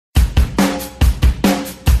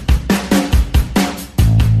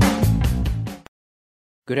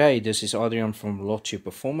G'day, this is Adrian from Lots Your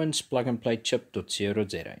Performance,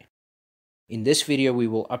 plugandplaychip.co.za. In this video we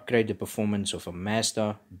will upgrade the performance of a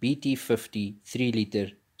Mazda BT-50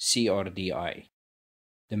 3-liter CRDI.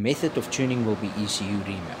 The method of tuning will be ECU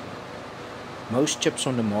Remapping. Most chips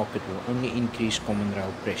on the market will only increase common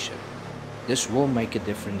rail pressure. This will make a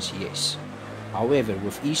difference, yes. However,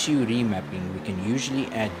 with ECU Remapping we can usually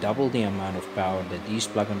add double the amount of power that these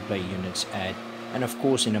plug-and-play units add, and of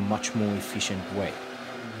course in a much more efficient way.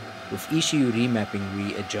 With ECU Remapping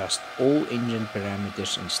we adjust all engine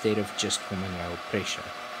parameters instead of just common rail pressure.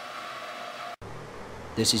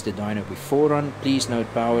 This is the dyno before run. Please note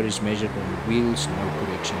power is measured on the wheels, no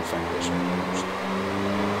correction factors are used.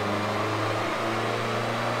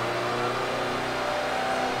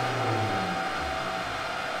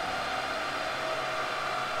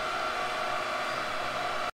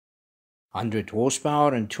 (100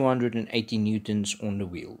 horsepower and 280 newtons on the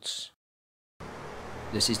wheels).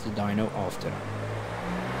 This is the dyno after run.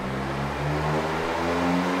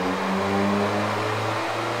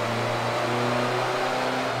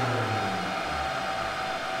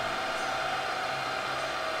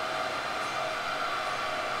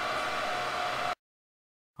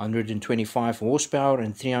 (125 horsepower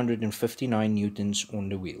and 359 newtons on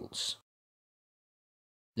the wheels).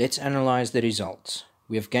 Let's analyze the results.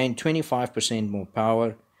 We have gained 25% more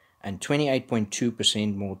power and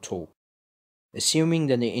 28.2% more torque. Assuming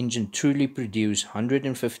that the engine truly produced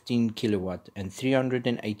 115 kilowatt and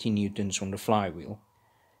 380 newtons on the flywheel,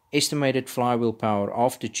 estimated flywheel power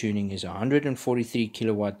after tuning is 143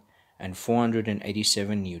 kilowatt and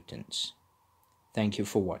 487 newtons. Thank you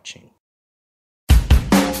for watching.